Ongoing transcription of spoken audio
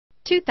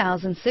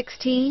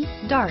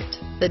2016 Dart.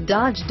 The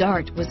Dodge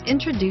Dart was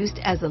introduced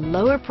as a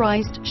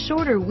lower-priced,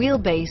 shorter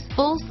wheelbase,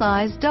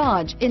 full-size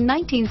Dodge in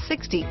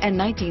 1960 and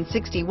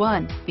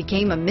 1961,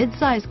 became a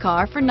mid-size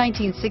car for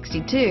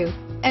 1962,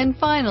 and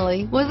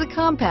finally was a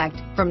compact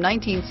from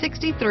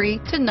 1963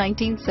 to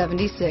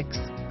 1976.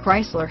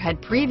 Chrysler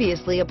had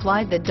previously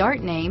applied the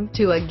Dart name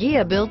to a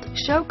Ghia-built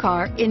show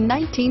car in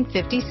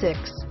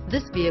 1956.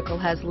 This vehicle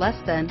has less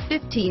than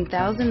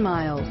 15,000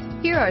 miles.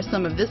 Here are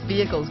some of this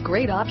vehicle's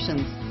great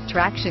options: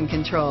 traction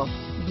control,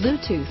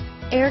 Bluetooth,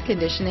 air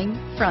conditioning,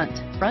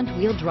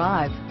 front-wheel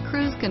drive,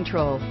 cruise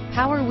control,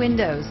 power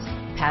windows,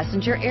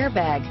 passenger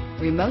airbag,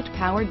 remote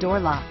power door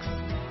locks,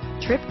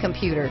 trip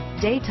computer,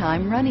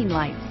 daytime running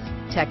lights,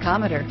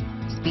 tachometer,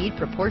 speed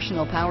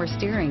proportional power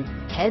steering,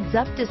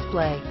 heads-up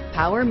display,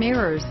 power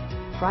mirrors,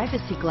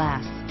 privacy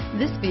glass.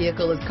 This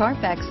vehicle is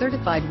Carfax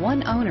certified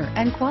one owner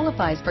and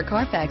qualifies for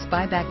Carfax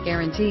buyback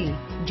guarantee.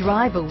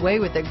 Drive away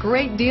with a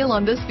great deal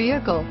on this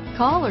vehicle.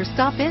 Call or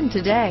stop in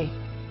today.